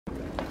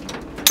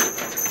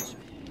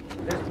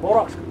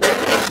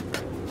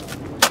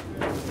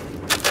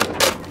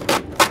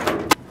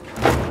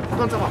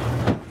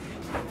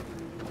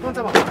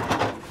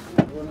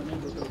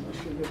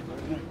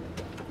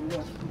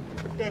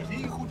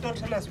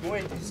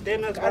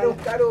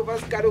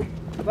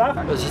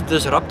This is a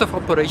disruptive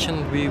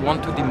operation. We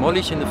want to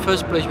demolish, in the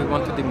first place, we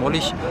want to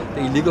demolish the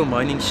illegal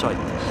mining site.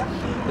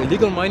 The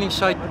illegal mining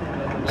site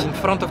is in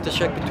front of the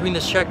shack, between the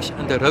shacks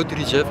and the road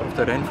reserve of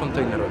the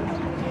Randfontein Road.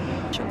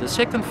 The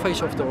second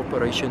phase of the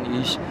operation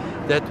is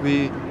that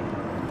we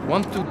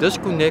want to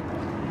disconnect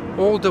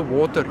all the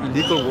water,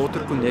 illegal water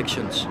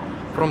connections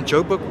from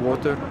Joburg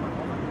Water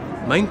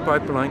main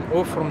pipeline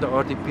or from the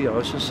RDP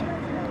houses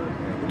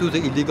to the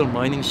illegal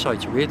mining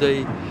sites where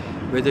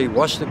they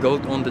wash the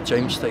gold on the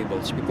James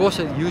tables, because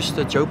they use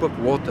the Joburg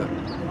water,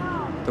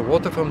 the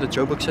water from the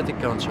Joburg City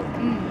Council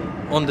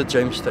on the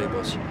James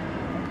tables,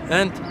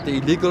 and the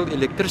illegal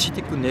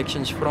electricity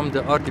connections from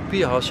the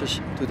RDP houses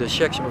to the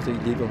shacks of the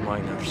illegal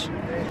miners.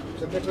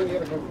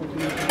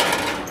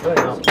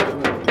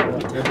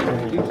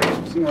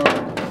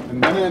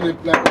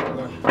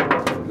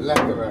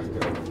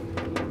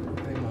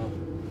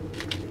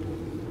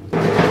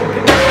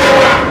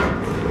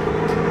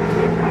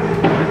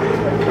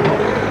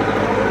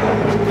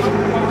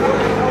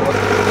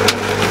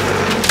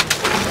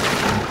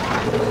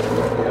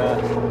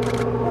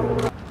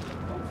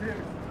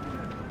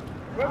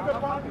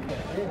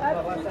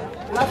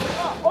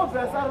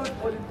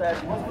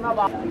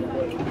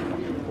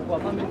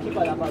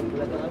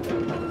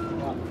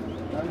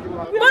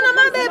 Bona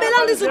mabebe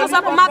landizinto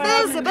zabo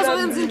mabeze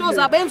bezoyenza into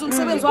zabo benza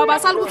umsebenzi wabo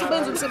asali ukuthi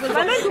benza umsebenzi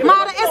wabo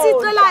mara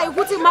esicelayo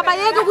ukuthi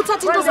mabayeke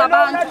ukuthatha into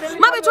zabantu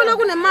mabethola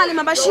kunemali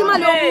mabashima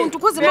leyo muntu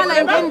kuze imali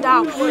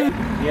ayingendawo.